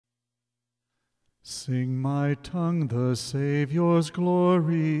Sing my tongue the Saviour's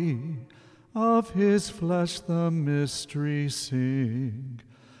glory, of his flesh the mystery sing,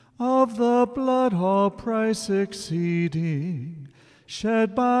 of the blood all price exceeding,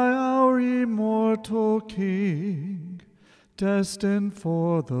 shed by our immortal King, destined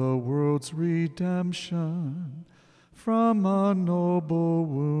for the world's redemption, from a noble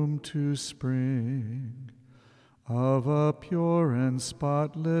womb to spring. Of a pure and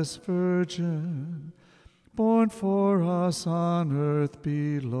spotless Virgin, born for us on earth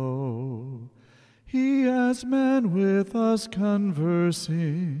below, he as man with us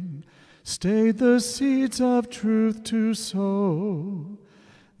conversing, stayed the seeds of truth to sow.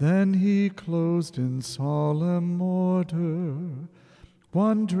 Then he closed in solemn order,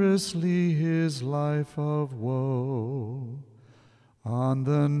 wondrously his life of woe. On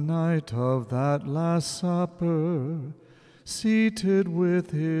the night of that Last Supper, seated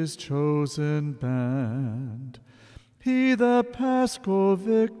with his chosen band, he the Paschal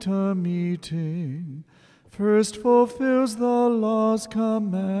victim eating, first fulfills the law's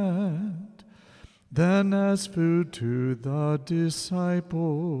command. Then as food to the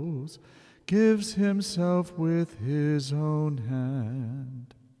disciples, gives himself with his own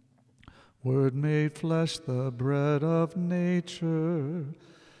hand. Word made flesh, the bread of nature,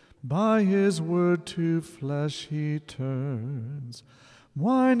 by his word to flesh he turns.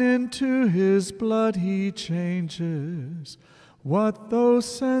 Wine into his blood he changes, what those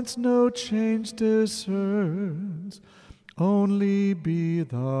sense no change discerns. Only be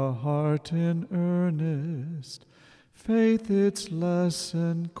the heart in earnest, faith its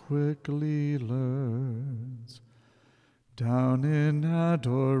lesson quickly learns. Down in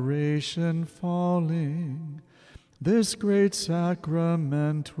adoration falling, this great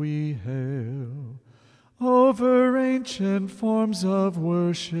sacrament we hail. Over ancient forms of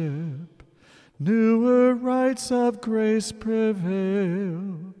worship, newer rites of grace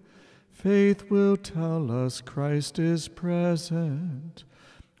prevail. Faith will tell us Christ is present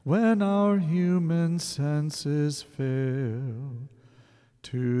when our human senses fail.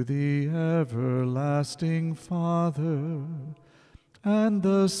 To the everlasting Father, and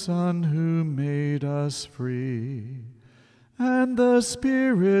the Son who made us free, and the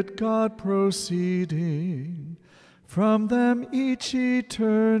Spirit God proceeding, from them each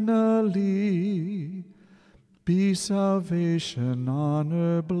eternally, be salvation,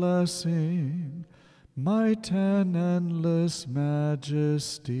 honor, blessing, might and endless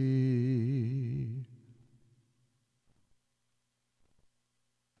majesty.